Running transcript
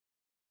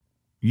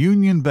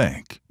Union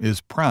Bank is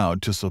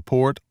proud to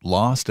support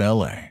Lost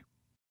LA.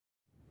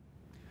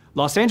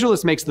 Los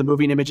Angeles makes the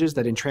moving images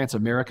that entrance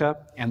America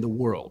and the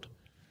world.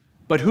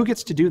 But who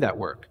gets to do that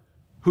work?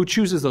 Who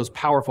chooses those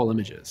powerful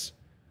images?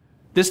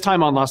 This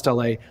time on Lost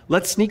LA,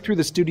 let's sneak through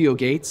the studio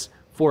gates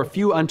for a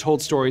few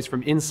untold stories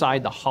from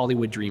inside the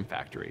Hollywood Dream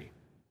Factory.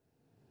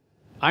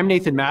 I'm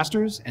Nathan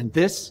Masters, and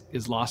this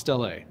is Lost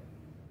LA.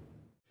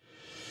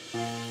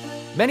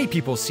 Many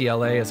people see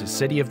LA as a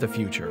city of the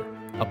future,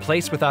 a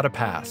place without a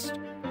past,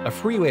 a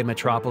freeway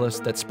metropolis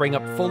that sprang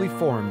up fully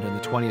formed in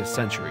the 20th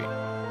century.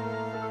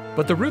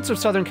 But the roots of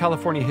Southern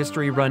California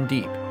history run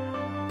deep.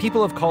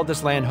 People have called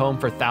this land home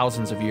for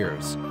thousands of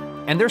years,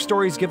 and their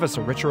stories give us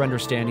a richer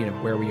understanding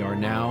of where we are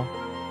now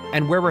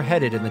and where we're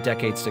headed in the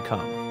decades to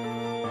come.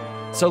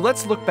 So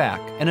let's look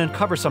back and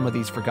uncover some of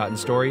these forgotten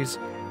stories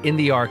in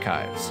the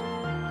archives.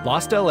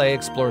 Lost LA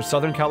explores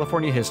Southern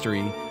California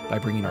history by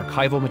bringing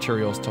archival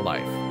materials to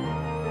life.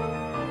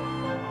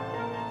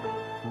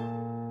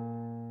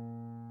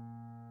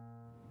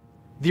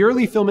 The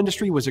early film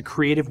industry was a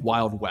creative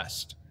Wild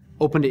West,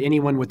 open to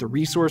anyone with the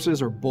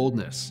resources or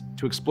boldness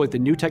to exploit the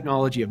new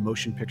technology of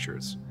motion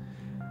pictures.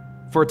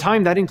 For a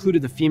time, that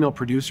included the female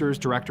producers,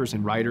 directors,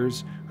 and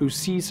writers who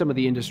seized some of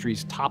the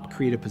industry's top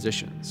creative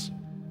positions.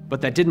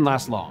 But that didn't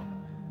last long.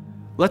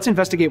 Let's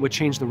investigate what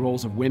changed the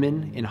roles of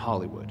women in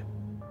Hollywood.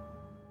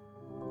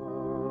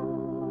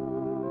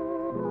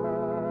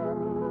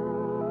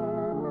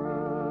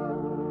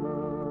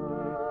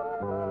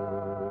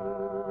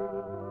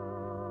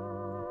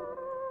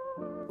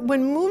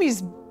 When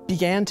movies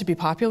began to be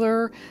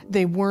popular,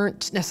 they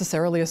weren't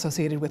necessarily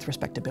associated with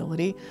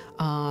respectability.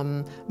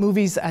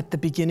 Movies at the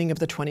beginning of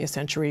the 20th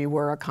century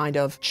were a kind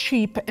of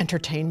cheap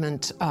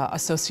entertainment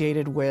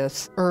associated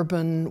with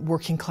urban,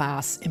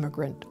 working-class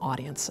immigrant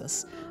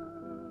audiences.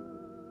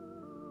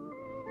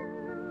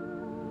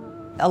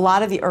 A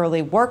lot of the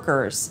early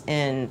workers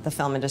in the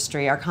film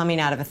industry are coming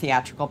out of a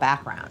theatrical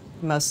background.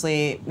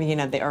 Mostly,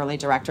 the early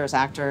directors,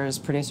 actors,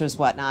 producers,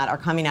 whatnot, are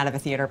coming out of a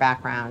theater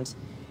background.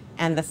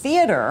 And the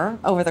theater,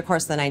 over the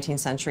course of the 19th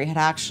century, had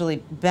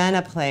actually been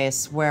a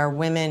place where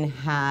women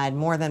had,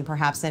 more than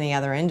perhaps any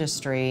other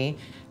industry,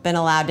 been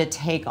allowed to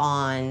take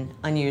on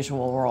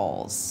unusual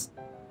roles.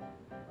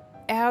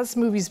 As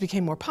movies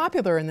became more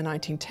popular in the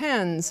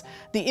 1910s,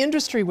 the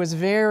industry was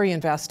very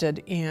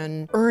invested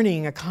in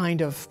earning a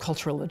kind of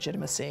cultural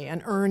legitimacy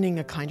and earning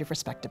a kind of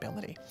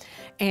respectability.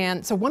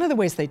 And so one of the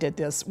ways they did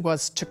this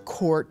was to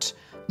court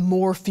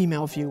more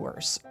female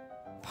viewers.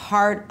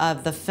 Part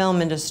of the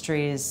film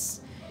industry's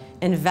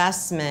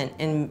investment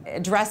in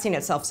addressing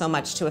itself so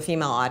much to a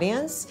female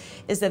audience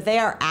is that they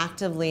are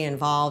actively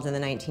involved in the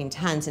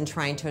 1910s in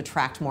trying to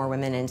attract more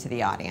women into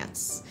the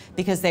audience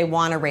because they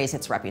want to raise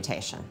its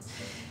reputation.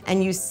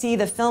 And you see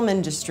the film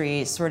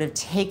industry sort of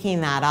taking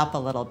that up a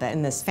little bit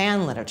in this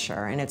fan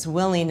literature and its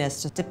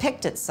willingness to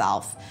depict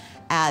itself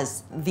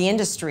as the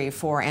industry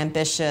for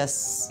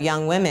ambitious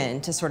young women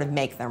to sort of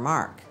make their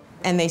mark.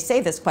 And they say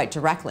this quite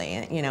directly,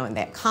 in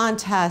that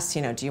contest,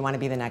 do you want to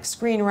be the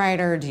next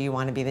screenwriter? Do you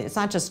want to be it's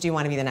not just do you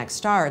want to be the next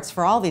star, it's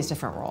for all these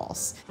different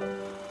roles.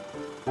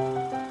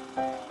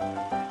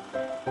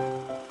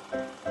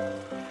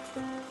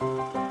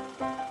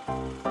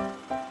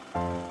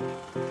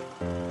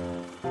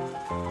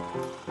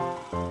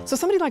 So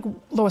somebody like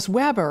Lois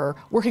Weber,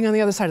 working on the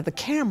other side of the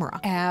camera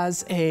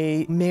as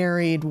a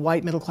married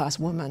white middle-class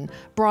woman,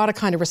 brought a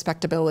kind of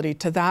respectability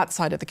to that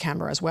side of the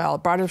camera as well,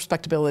 brought a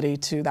respectability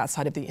to that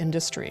side of the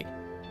industry.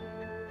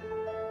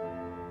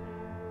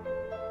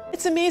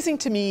 It's amazing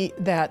to me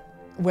that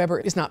Weber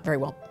is not very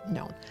well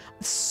known.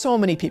 So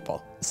many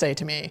people say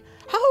to me,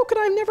 how could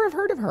I never have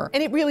heard of her?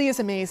 And it really is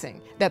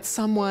amazing that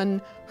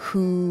someone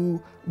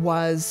who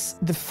was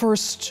the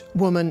first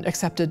woman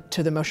accepted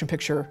to the Motion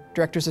Picture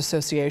Directors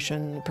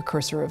Association,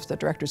 precursor of the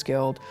Directors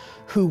Guild,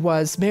 who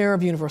was mayor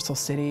of Universal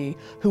City,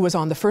 who was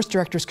on the first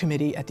directors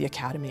committee at the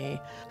Academy,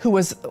 who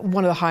was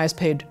one of the highest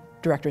paid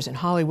directors in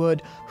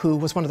Hollywood, who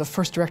was one of the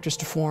first directors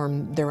to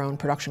form their own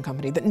production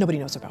company, that nobody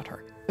knows about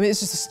her. I mean, it's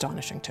just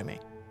astonishing to me.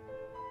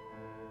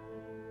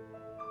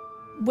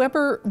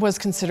 Weber was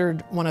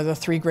considered one of the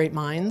three great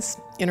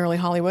minds in early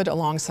Hollywood,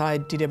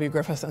 alongside D.W.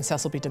 Griffith and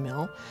Cecil B.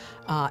 DeMille.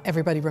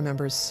 Everybody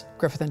remembers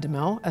Griffith and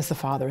DeMille as the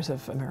fathers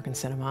of American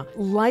cinema.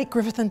 Like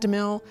Griffith and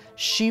DeMille,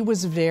 she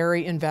was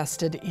very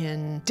invested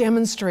in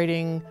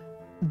demonstrating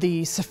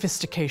the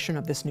sophistication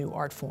of this new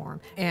art form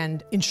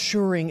and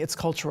ensuring its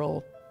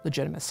cultural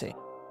legitimacy.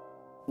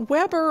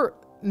 Weber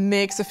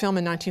makes a film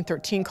in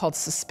 1913 called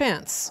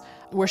Suspense,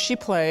 where she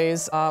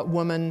plays a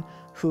woman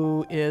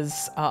who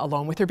is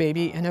alone with her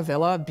baby in a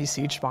villa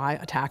besieged by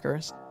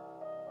attackers.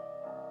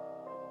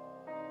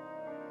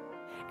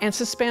 And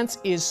Suspense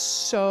is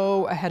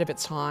so ahead of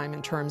its time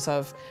in terms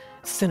of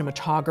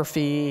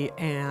cinematography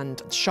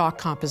and shot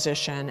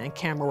composition and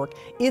camera work.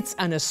 It's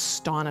an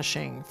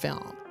astonishing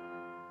film.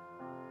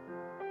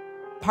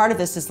 Part of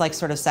this is like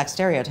sort of sex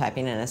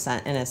stereotyping in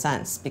a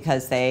sense,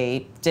 because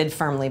they did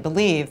firmly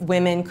believe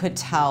women could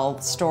tell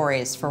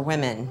stories for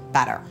women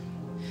better.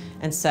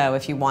 And so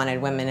if you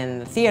wanted women in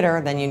the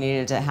theater, then you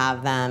needed to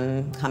have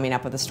them coming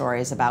up with the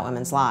stories about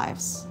women's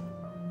lives.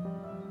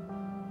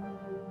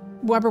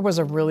 Weber was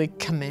a really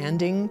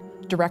commanding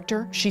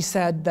director. She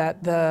said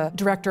that the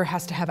director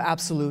has to have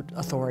absolute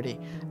authority.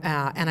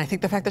 And I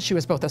think the fact that she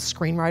was both a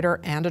screenwriter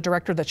and a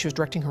director, that she was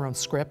directing her own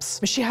scripts,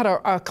 she had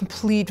a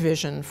complete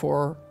vision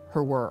for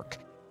her work.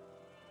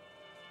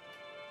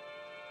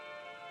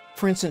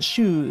 For instance,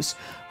 Shoes,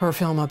 her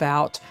film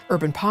about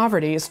urban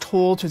poverty, is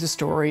told through the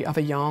story of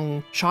a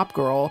young shop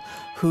girl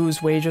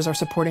whose wages are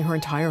supporting her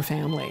entire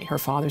family. Her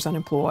father's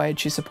unemployed,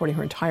 she's supporting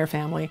her entire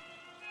family.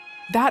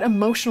 That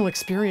emotional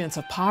experience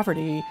of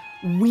poverty,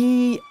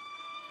 we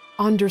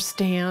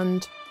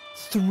understand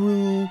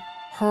through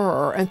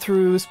her and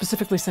through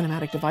specifically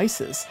cinematic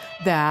devices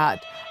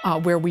that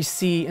where we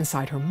see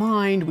inside her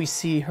mind, we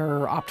see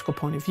her optical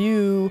point of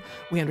view,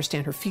 we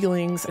understand her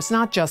feelings. It's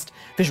not just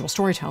visual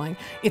storytelling,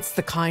 it's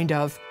the kind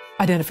of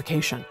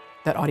identification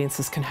that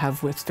audiences can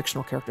have with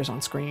fictional characters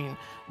on screen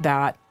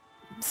that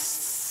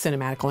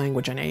cinematic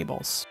language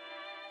enables.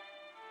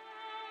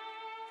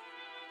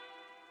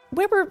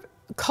 Weber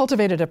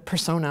cultivated a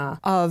persona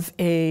of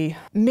a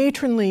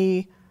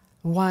matronly,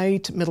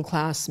 white,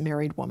 middle-class,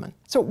 married woman.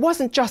 So it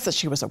wasn't just that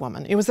she was a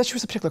woman, it was that she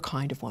was a particular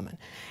kind of woman.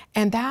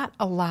 And that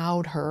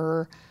allowed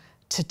her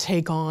to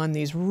take on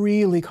these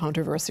really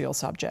controversial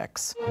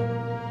subjects.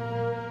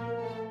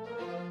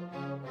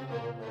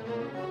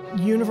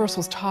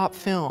 Universal's top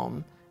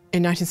film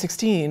in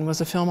 1916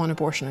 was a film on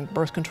abortion and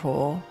birth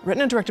control,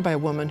 written and directed by a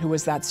woman who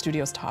was that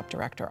studio's top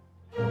director.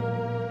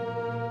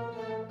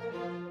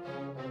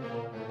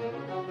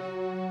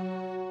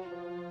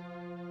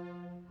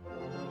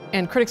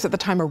 And critics at the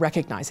time are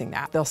recognizing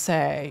that. They'll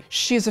say,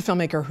 she's a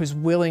filmmaker who's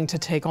willing to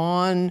take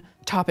on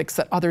topics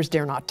that others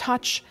dare not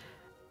touch,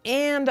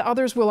 and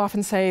others will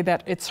often say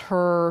that it's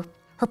her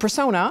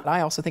persona,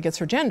 I also think it's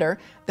her gender,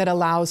 that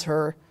allows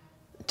her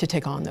to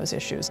take on those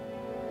issues.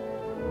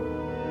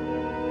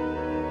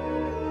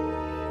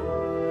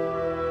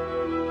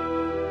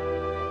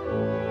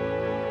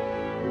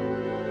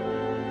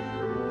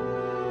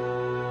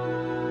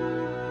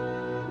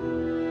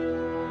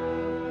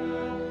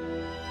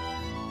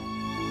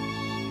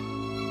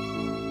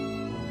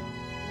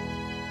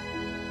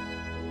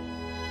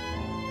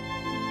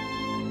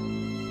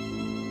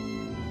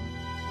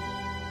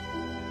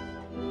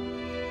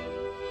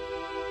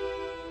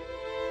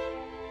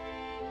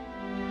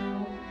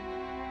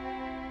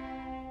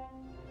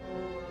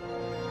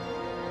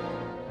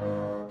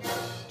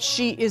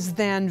 She is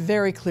then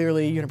very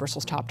clearly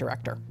Universal's top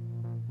director.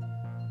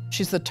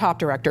 She's the top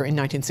director in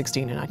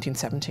 1916 and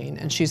 1917,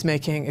 and she's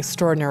making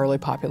extraordinarily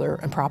popular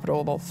and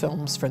profitable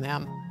films for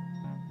them.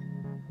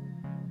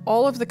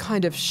 All of the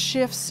kind of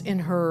shifts in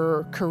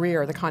her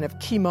career, the kind of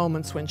key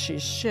moments when she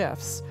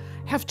shifts,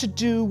 have to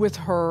do with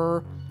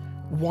her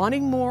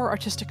wanting more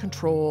artistic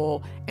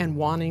control and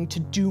wanting to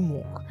do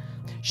more.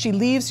 She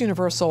leaves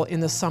Universal in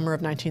the summer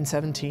of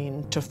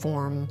 1917 to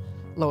form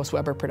Lois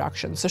Weber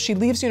Productions. So she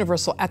leaves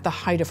Universal at the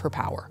height of her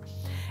power.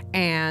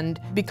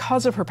 And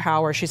because of her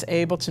power, she's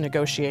able to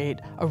negotiate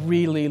a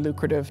really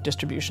lucrative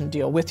distribution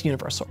deal with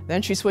Universal.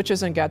 Then she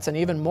switches and gets an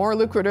even more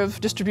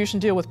lucrative distribution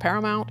deal with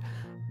Paramount.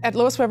 At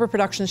Lois Weber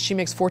Productions, she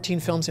makes 14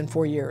 films in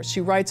 4 years.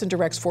 She writes and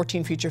directs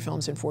 14 feature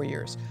films in 4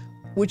 years,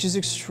 which is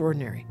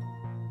extraordinary.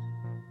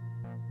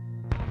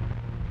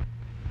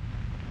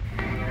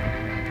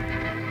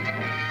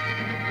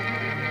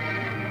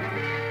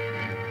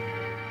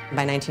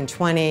 By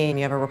 1920,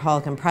 you have a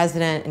Republican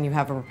president and you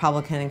have a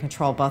Republican in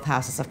control of both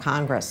houses of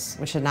Congress,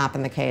 which had not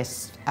been the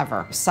case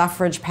ever.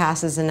 Suffrage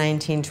passes in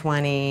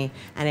 1920,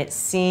 and it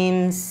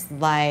seems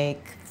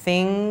like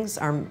things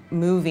are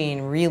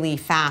moving really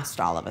fast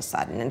all of a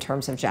sudden in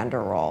terms of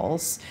gender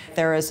roles.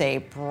 There is a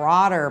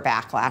broader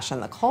backlash in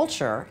the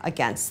culture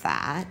against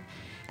that.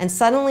 And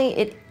suddenly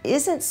it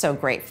isn't so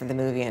great for the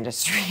movie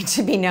industry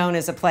to be known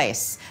as a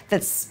place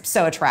that's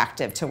so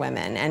attractive to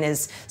women and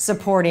is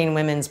supporting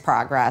women's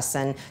progress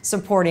and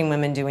supporting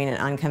women doing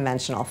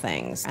unconventional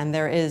things. And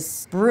there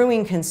is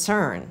brewing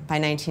concern by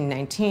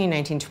 1919,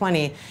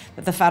 1920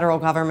 that the federal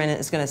government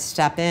is going to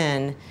step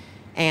in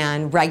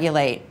and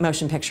regulate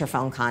motion picture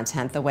film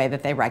content the way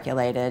that they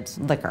regulated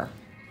liquor.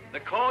 The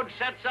code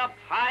sets up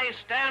high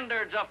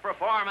standards of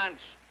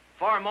performance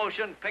for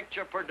motion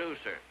picture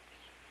producers.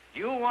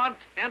 You want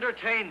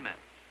entertainment,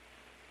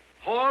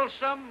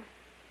 wholesome,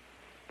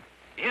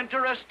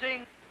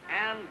 interesting,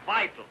 and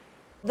vital.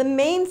 The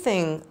main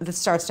thing that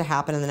starts to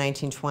happen in the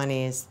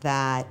 1920s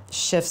that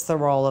shifts the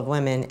role of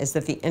women is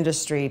that the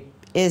industry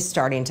is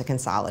starting to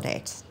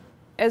consolidate.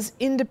 As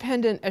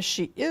independent as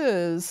she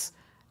is,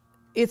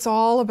 it's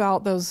all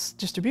about those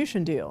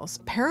distribution deals.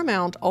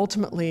 Paramount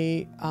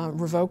ultimately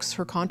revokes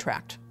her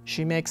contract.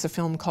 She makes a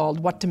film called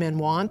What Do Men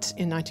Want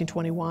in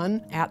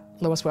 1921 at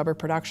Lois Weber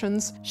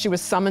Productions. She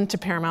was summoned to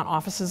Paramount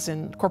offices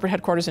in corporate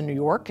headquarters in New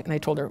York, and they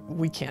told her,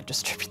 we can't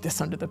distribute this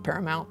under the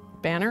Paramount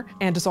banner,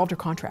 and dissolved her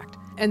contract.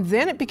 And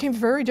then it became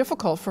very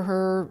difficult for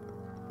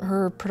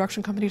her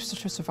production company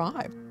to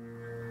survive.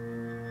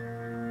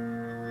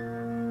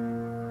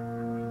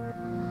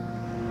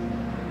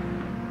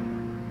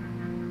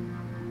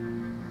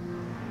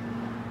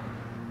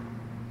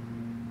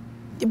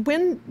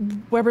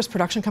 When Weber's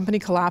production company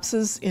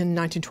collapses in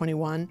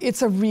 1921,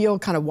 it's a real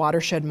kind of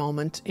watershed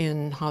moment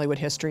in Hollywood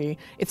history.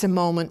 It's a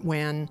moment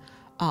when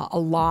a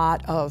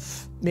lot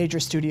of major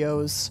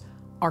studios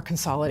are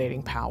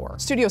consolidating power.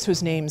 Studios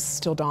whose names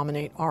still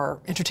dominate our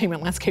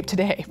entertainment landscape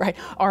today, right,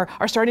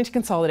 are starting to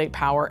consolidate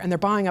power, and they're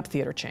buying up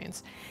theater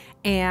chains.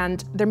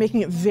 And they're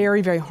making it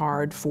very, very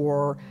hard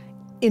for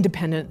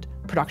independent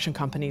production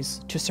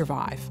companies to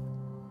survive.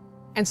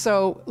 And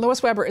so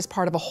Lois Weber is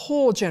part of a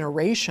whole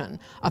generation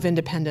of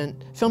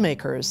independent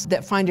filmmakers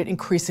that find it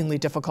increasingly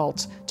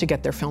difficult to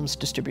get their films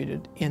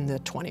distributed in the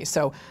 20s.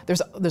 So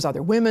there's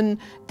other women,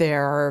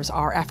 there's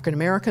our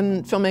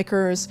African-American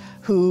filmmakers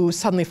who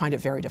suddenly find it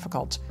very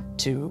difficult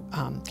to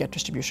get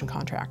distribution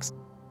contracts.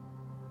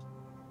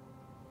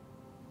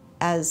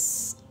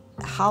 As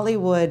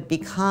Hollywood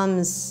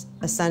becomes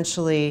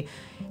essentially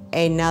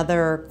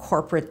another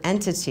corporate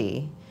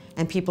entity,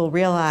 and people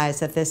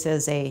realize that this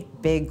is a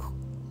big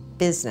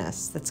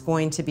business that's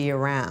going to be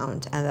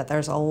around, and that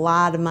there's a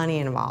lot of money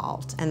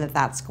involved, and that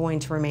that's going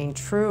to remain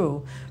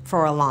true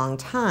for a long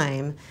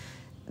time,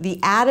 the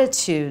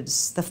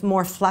attitudes, the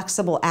more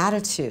flexible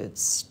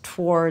attitudes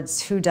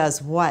towards who does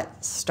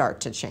what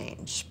start to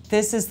change.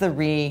 This is the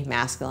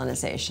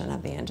re-masculinization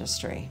of the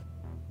industry.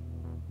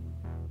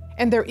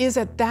 And there is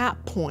at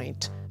that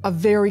point a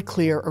very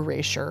clear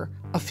erasure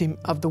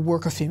of the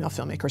work of female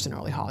filmmakers in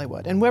early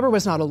Hollywood. And Weber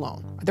was not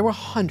alone. There were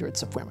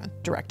hundreds of women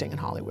directing in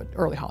Hollywood,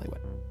 early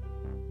Hollywood.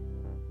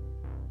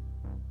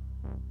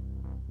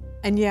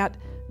 And yet,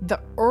 the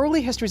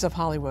early histories of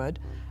Hollywood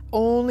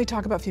only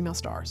talk about female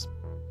stars.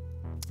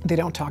 They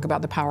don't talk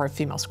about the power of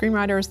female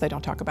screenwriters. They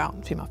don't talk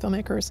about female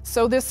filmmakers.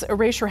 So this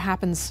erasure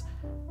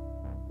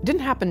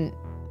didn't happen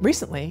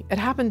recently. It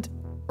happened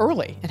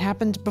early. It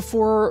happened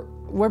before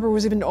Weber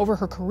was even over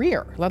her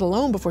career, let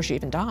alone before she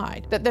even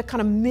died. That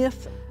kind of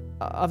myth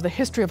of the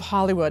history of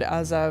Hollywood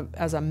as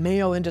a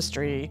male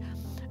industry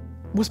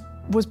was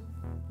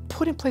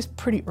put in place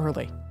pretty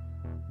early.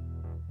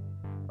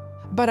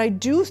 But I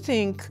do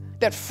think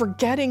that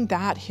forgetting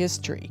that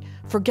history,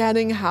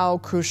 forgetting how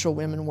crucial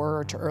women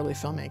were to early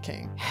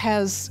filmmaking,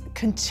 has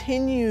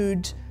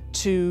continued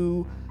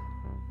to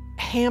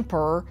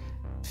hamper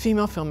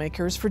female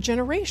filmmakers for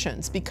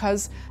generations,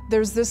 because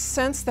there's this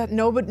sense that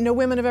no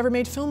women have ever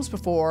made films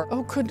before.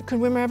 Oh, could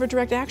women ever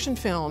direct action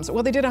films?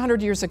 Well, they did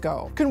 100 years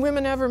ago. Can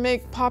women ever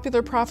make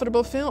popular,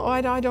 profitable film? Oh,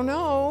 I don't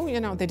know.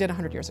 You know, they did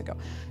 100 years ago.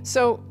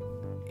 So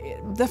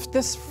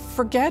this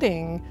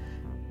forgetting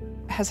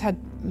has had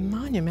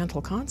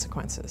monumental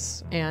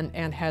consequences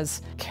and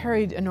has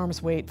carried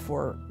enormous weight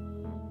for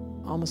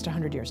almost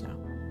 100 years now.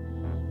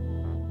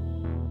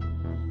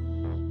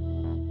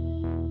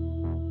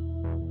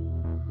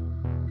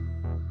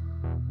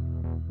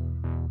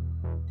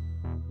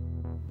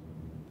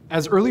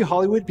 As early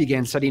Hollywood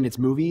began setting its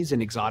movies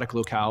in exotic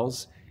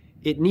locales,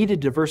 it needed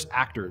diverse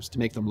actors to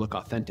make them look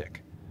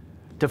authentic.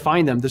 To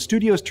find them, the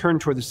studios turned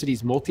toward the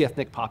city's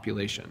multi-ethnic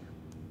population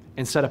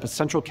and set up a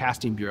central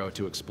casting bureau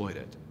to exploit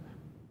it.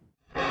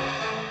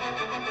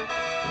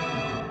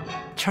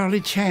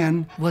 Charlie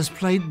Chan was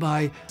played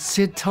by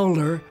Sid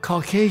Toler,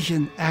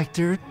 Caucasian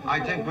actor. I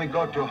think we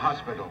go to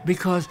hospital.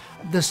 Because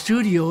the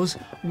studios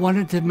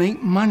wanted to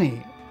make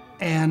money.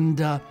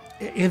 And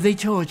if they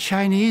chose a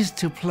Chinese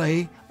to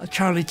play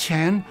Charlie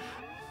Chan,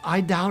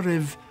 I doubt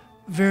if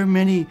very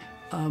many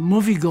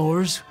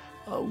moviegoers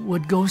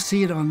would go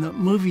see it on the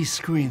movie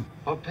screen.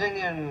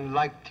 Opinion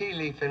like tea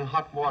leaf in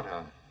hot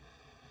water.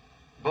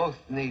 Both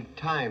need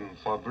time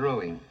for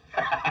brewing.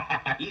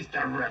 He's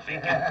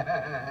terrific.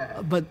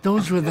 But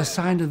those were the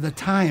sign of the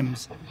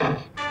times.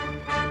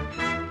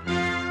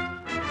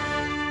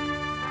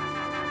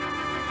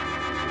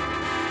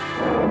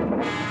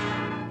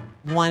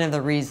 One of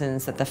the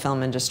reasons that the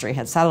film industry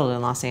had settled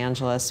in Los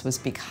Angeles was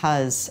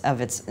because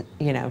of its,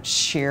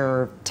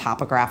 sheer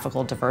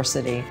topographical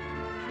diversity.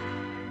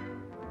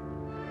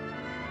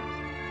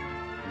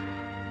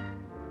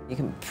 You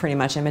can pretty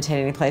much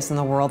imitate any place in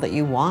the world that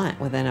you want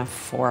within a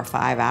 4 or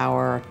 5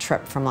 hour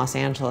trip from Los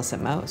Angeles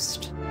at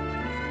most.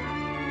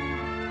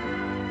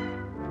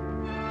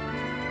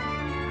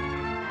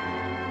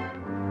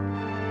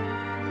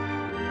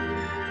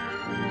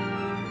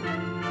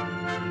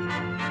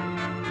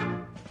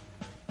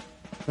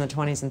 In the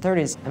 20s and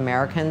 30s,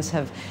 Americans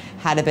have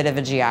had a bit of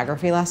a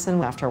geography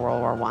lesson after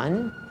World War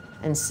I.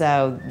 And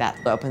so that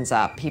opens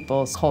up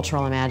people's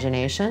cultural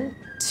imagination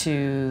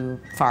to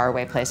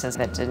faraway places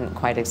that didn't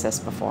quite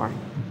exist before.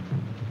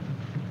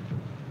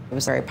 It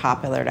was very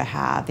popular to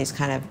have these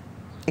kind of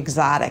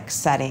exotic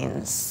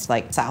settings,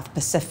 like South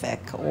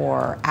Pacific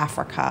or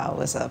Africa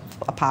was a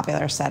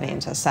popular setting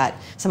to set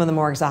some of the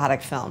more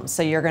exotic films.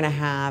 So you're going to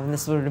have, and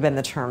this would have been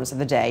the terms of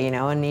the day,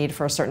 a need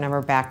for a certain number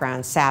of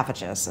background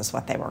savages is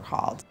what they were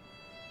called.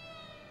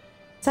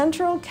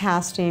 Central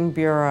Casting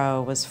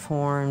Bureau was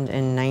formed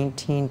in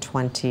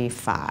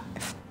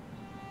 1925.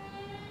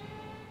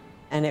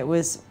 And it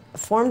was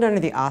formed under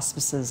the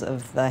auspices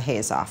of the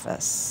Hayes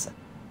office.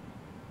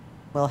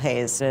 Will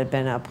Hayes had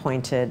been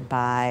appointed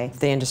by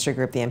the industry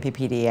group, the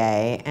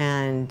MPPDA,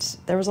 and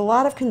there was a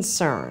lot of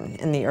concern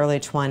in the early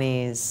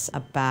 20s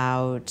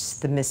about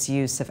the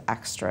misuse of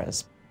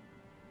extras.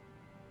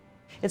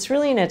 It's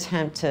really an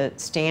attempt to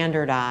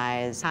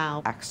standardize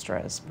how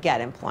extras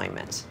get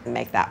employment and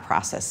make that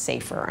process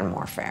safer and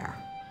more fair.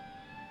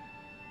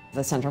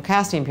 The Central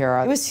Casting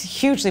Bureau, it was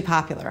hugely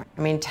popular.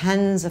 I mean,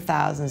 tens of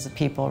thousands of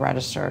people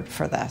registered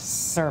for this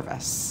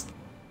service.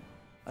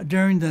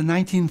 During the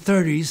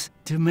 1930s,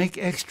 to make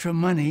extra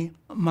money,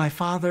 my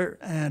father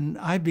and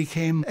I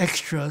became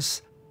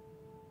extras.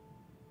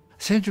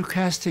 Central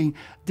Casting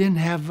didn't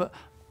have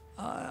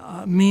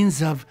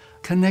means of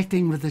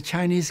connecting with the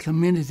Chinese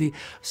community,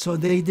 so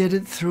they did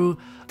it through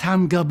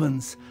Tom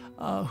Gubbins,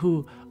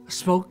 who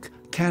spoke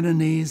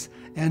Cantonese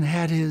and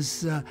had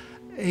his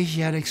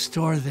Asiatic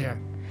store there.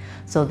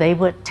 So they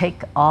would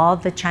take all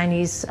the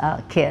Chinese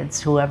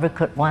kids, whoever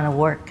could want to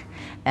work,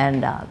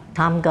 and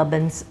Tom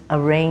Gubbins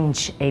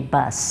arranged a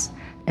bus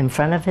in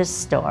front of his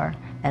store,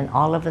 and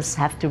all of us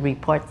have to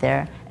report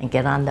there and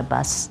get on the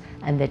bus,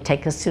 and they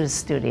take us to the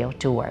studio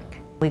to work.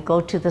 We go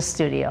to the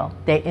studio,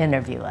 they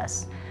interview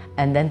us,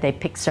 and then they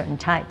pick certain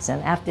types,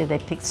 and after they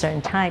pick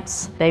certain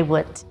types, they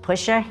would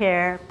push our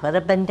hair, put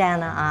a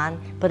bandana on,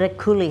 put a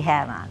coolie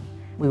hat on.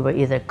 We were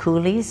either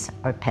coolies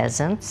or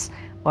peasants,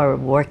 or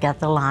work at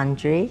the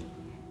laundry,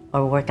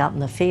 or work out in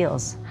the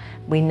fields.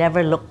 We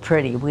never looked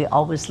pretty. We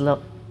always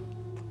looked,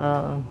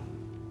 I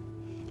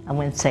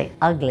wouldn't say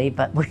ugly,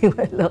 but we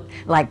would look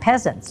like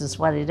peasants is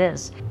what it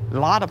is. A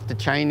lot of the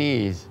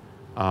Chinese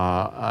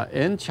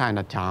in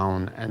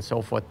Chinatown and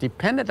so forth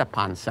depended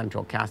upon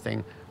Central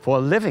Casting for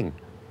a living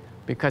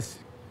because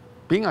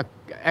being an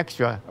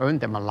extra earned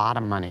them a lot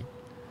of money.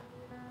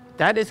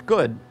 That is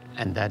good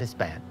and that is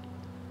bad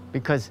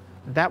because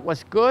that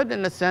was good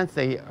in the sense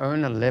they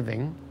earn a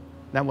living.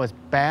 That was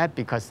bad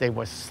because they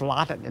were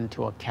slotted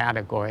into a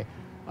category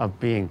of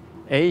being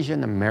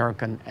Asian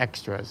American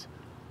extras.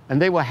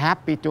 And they were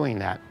happy doing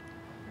that.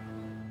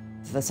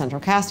 The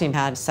Central Casting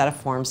had a set of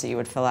forms that you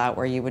would fill out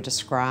where you would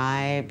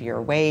describe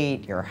your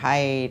weight, your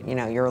height,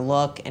 your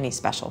look, any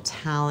special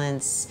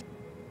talents.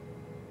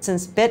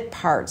 Since bit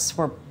parts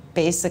were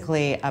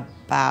basically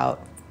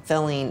about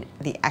filling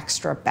the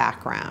extra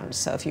background.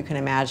 So if you can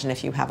imagine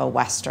if you have a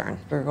Western,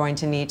 you're going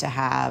to need to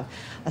have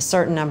a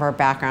certain number of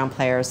background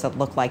players that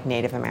look like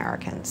Native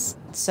Americans.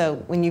 So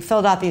when you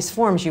filled out these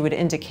forms, you would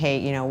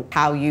indicate,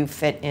 how you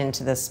fit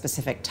into the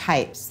specific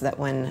types. That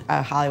when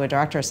a Hollywood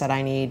director said,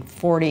 I need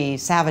 40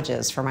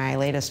 savages for my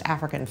latest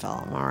African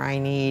film, or I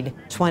need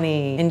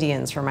 20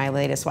 Indians for my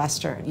latest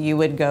Western, you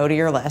would go to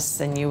your lists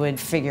and you would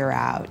figure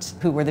out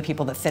who were the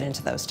people that fit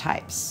into those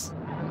types.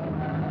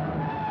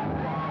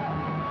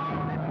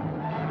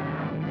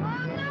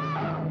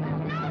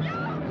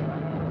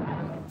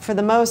 For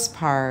the most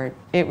part,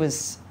 it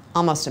was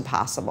almost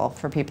impossible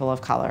for people of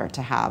color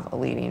to have a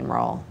leading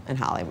role in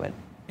Hollywood.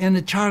 In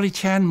the Charlie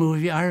Chan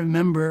movie, I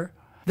remember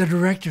the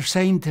director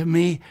saying to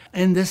me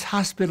in this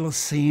hospital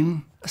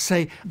scene,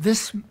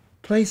 this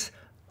place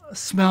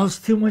smells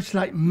too much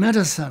like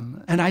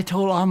medicine. And I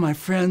told all my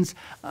friends,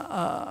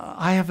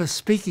 I have a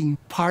speaking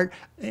part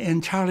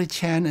in Charlie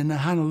Chan in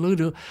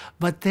Honolulu,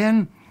 but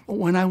then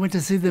when I went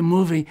to see the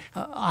movie,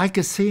 I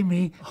could see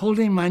me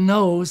holding my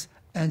nose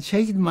and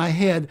shaking my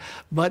head,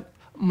 but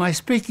my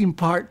speaking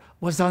part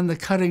was on the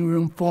cutting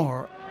room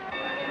floor.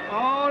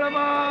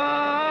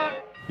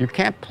 You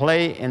can't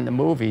play in the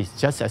movies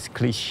just as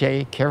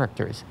cliche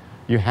characters.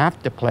 You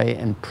have to play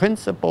in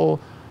principal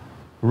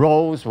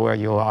roles where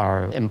you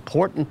are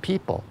important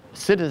people,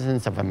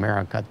 citizens of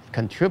America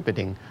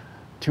contributing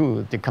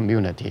to the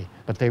community,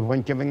 but they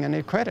weren't giving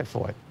any credit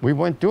for it. We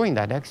weren't doing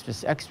that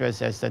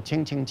extras as the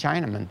Ching Ching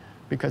Chinamen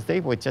because they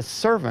were just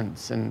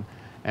servants and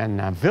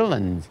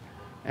villains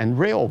and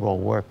railroad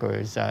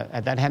workers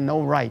that had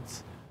no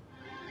rights.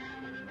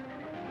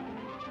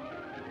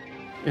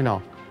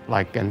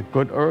 Like in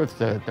Good Earth,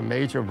 the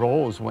major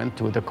roles went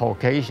to the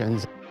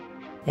Caucasians.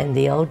 In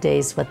the old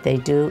days, what they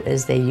do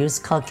is they use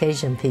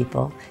Caucasian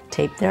people,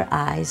 tape their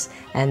eyes,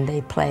 and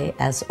they play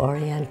as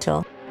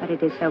Oriental. But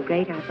it is so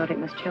great, I thought it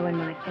must show in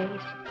my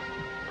face.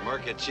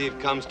 Market chief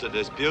comes to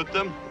dispute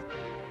them?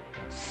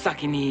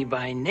 Sakini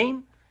by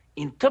name,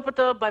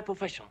 interpreter by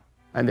profession.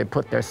 And they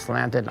put their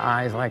slanted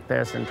eyes like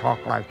this and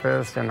talk like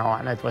this, and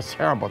it was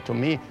terrible. To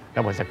me,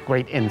 that was a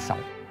great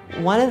insult.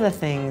 One of the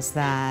things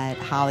that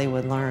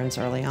Hollywood learns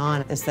early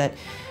on is that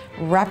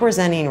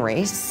representing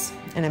race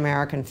in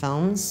American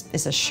films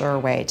is a sure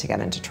way to get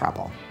into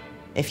trouble.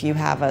 If you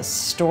have a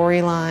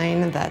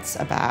storyline that's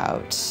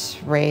about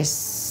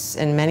race,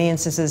 in many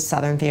instances,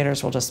 Southern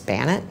theaters will just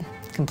ban it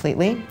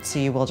completely, so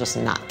you will just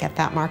not get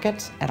that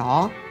market at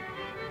all.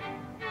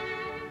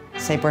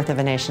 Say Birth of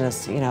a Nation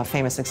is, a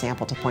famous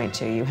example to point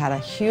to. You had a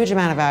huge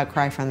amount of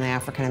outcry from the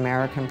African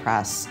American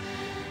press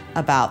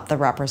about the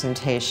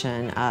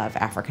representation of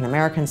African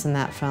Americans in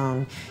that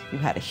film. You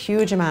had a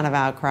huge amount of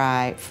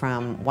outcry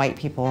from white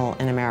people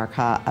in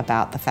America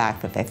about the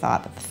fact that they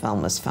thought that the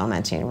film was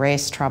fomenting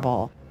race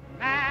trouble.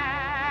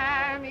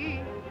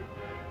 Mammy,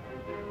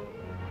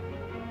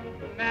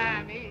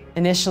 Mammy.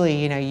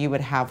 Initially, you would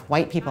have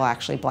white people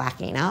actually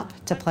blacking up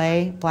to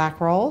play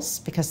black roles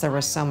because there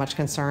was so much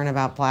concern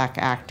about black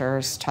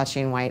actors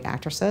touching white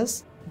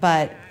actresses.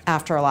 But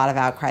after a lot of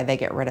outcry, they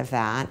get rid of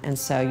that, and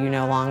so you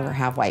no longer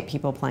have white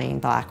people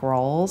playing black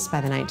roles by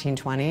the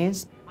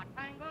 1920s.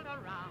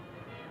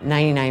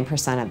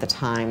 99% of the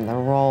time, the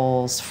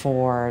roles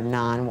for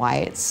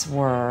non-whites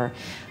were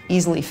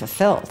easily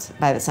fulfilled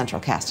by the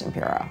Central Casting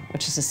Bureau,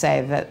 which is to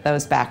say that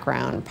those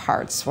background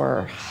parts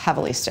were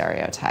heavily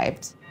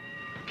stereotyped.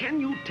 Can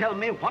you tell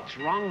me what's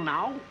wrong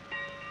now?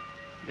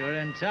 You're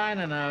in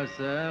China now,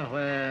 sir,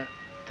 where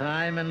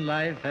time and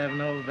life have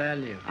no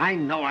value. I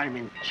know I'm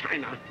in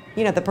China.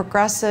 The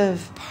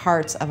progressive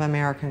parts of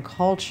American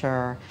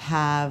culture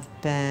have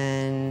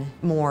been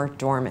more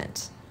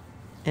dormant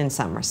in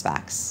some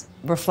respects,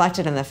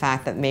 reflected in the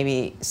fact that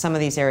maybe some of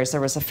these areas there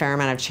was a fair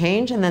amount of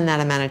change, and then that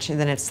amount of change,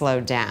 then it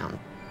slowed down.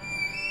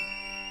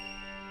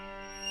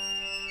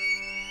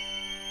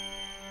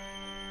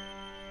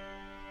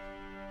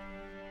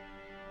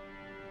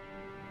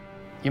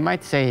 You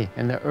might say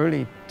in the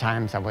early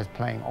times I was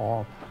playing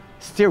all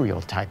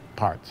stereotype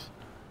parts.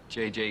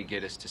 JJ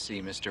get us to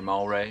see Mr.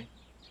 Mulray?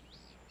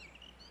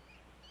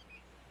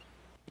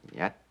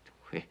 Yet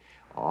we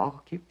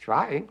all keep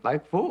trying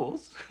like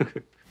fools.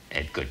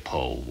 Edgar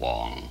Poe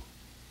Wong.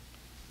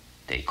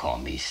 They call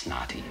me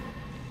Snotty.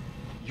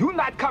 You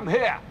not come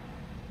here!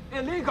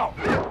 Illegal!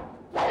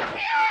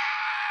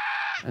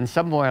 And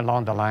somewhere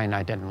along the line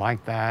I didn't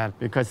like that,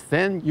 because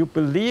then you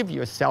believe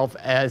yourself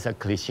as a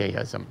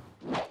clicheism.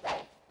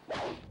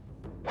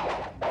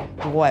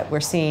 What we're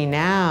seeing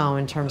now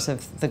in terms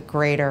of the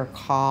greater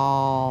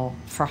call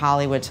for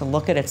Hollywood to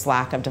look at its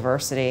lack of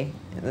diversity,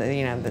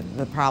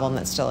 the problem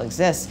that still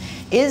exists,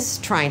 is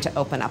trying to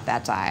open up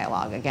that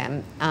dialogue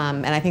again.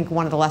 And I think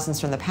one of the lessons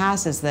from the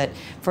past is that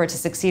for it to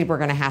succeed, we're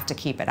going to have to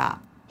keep it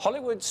up.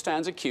 Hollywood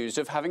stands accused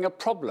of having a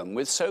problem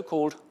with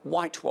so-called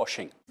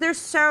whitewashing. There's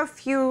so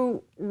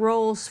few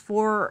roles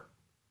for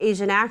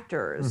Asian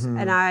actors,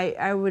 and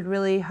I would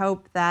really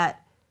hope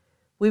that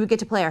we would get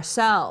to play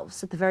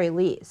ourselves at the very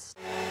least.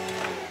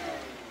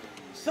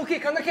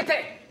 Suki,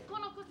 kanakete!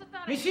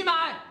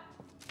 Mishima!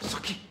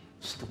 Suki,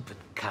 stupid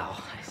cow.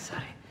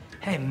 Sorry.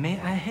 Hey, may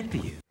I help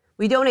you?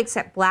 We don't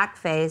accept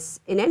blackface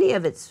in any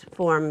of its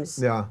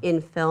forms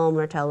in film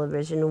or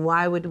television.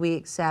 Why would we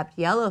accept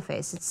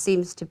yellowface? It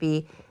seems to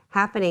be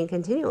happening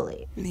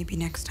continually. Maybe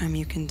next time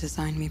you can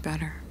design me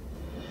better.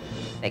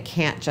 It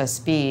can't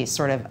just be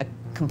sort of a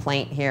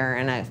complaint here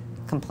and a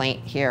complaint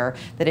here,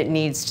 that it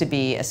needs to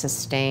be a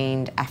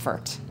sustained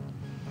effort.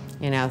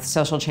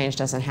 Social change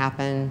doesn't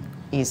happen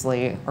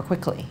easily or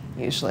quickly,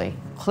 usually.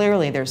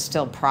 Clearly, there's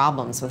still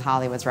problems with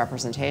Hollywood's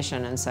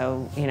representation, and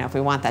so, if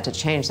we want that to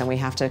change, then we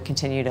have to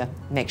continue to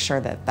make sure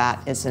that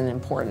that is an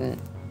important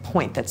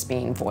point that's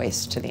being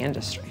voiced to the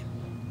industry.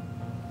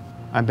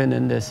 I've been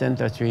in this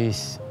industry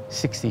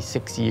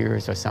 66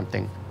 years or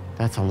something.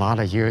 That's a lot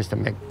of years to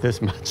make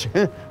this much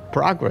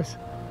progress,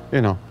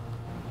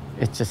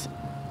 It's just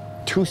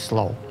too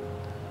slow,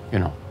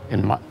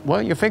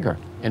 well, you figure,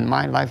 in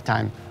my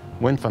lifetime,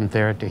 went from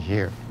there to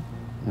here.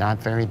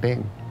 Not very big.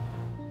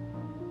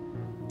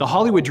 The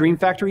Hollywood Dream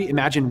Factory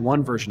imagined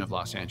one version of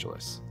Los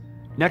Angeles.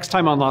 Next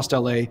time on Lost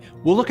LA,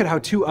 we'll look at how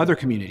two other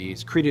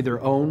communities created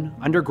their own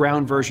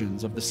underground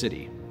versions of the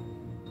city.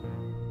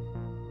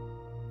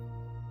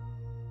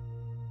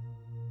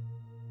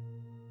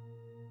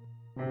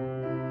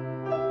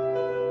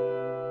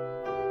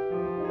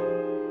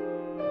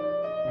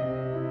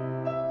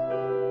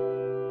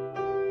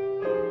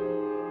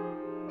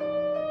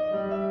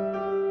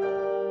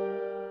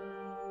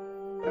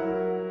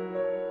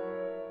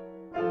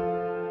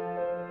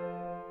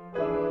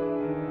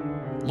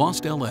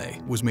 Lost LA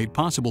was made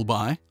possible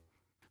by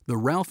the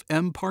Ralph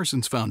M.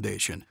 Parsons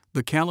Foundation,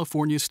 the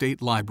California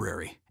State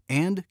Library,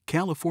 and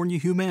California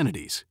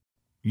Humanities.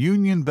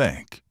 Union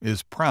Bank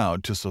is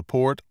proud to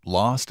support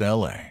Lost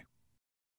LA.